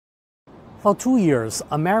For 2 years,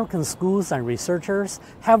 American schools and researchers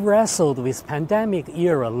have wrestled with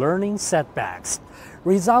pandemic-era learning setbacks,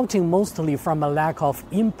 resulting mostly from a lack of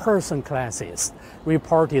in-person classes,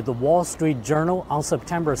 reported the Wall Street Journal on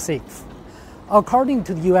September 6th. According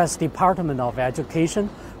to the U.S. Department of Education,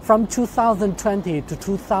 from 2020 to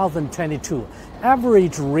 2022,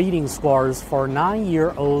 average reading scores for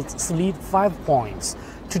 9-year-olds slid 5 points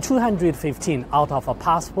to 215 out of a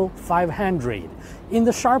possible 500, in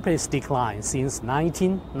the sharpest decline since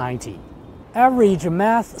 1990. Average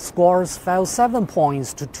math scores fell 7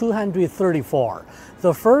 points to 234,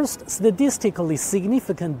 the first statistically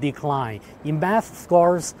significant decline in math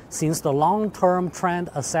scores since the long-term trend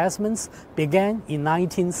assessments began in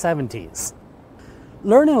 1970s.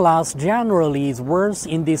 Learning loss generally is worse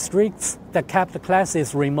in districts that kept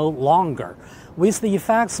classes remote longer, with the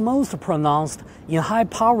effects most pronounced in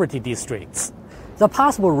high-poverty districts. The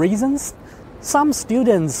possible reasons? Some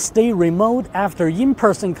students stay remote after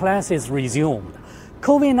in-person classes resumed.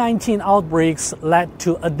 COVID-19 outbreaks led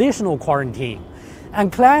to additional quarantine,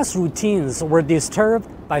 and class routines were disturbed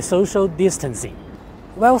by social distancing.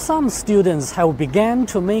 While some students have begun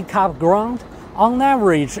to make up ground, on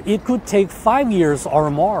average, it could take 5 years or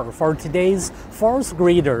more for today's fourth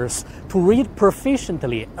graders to read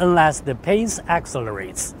proficiently unless the pace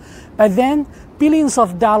accelerates. By then, billions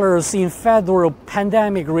of dollars in federal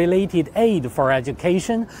pandemic-related aid for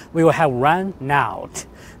education will have run out,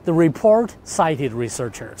 the report cited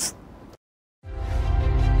researchers.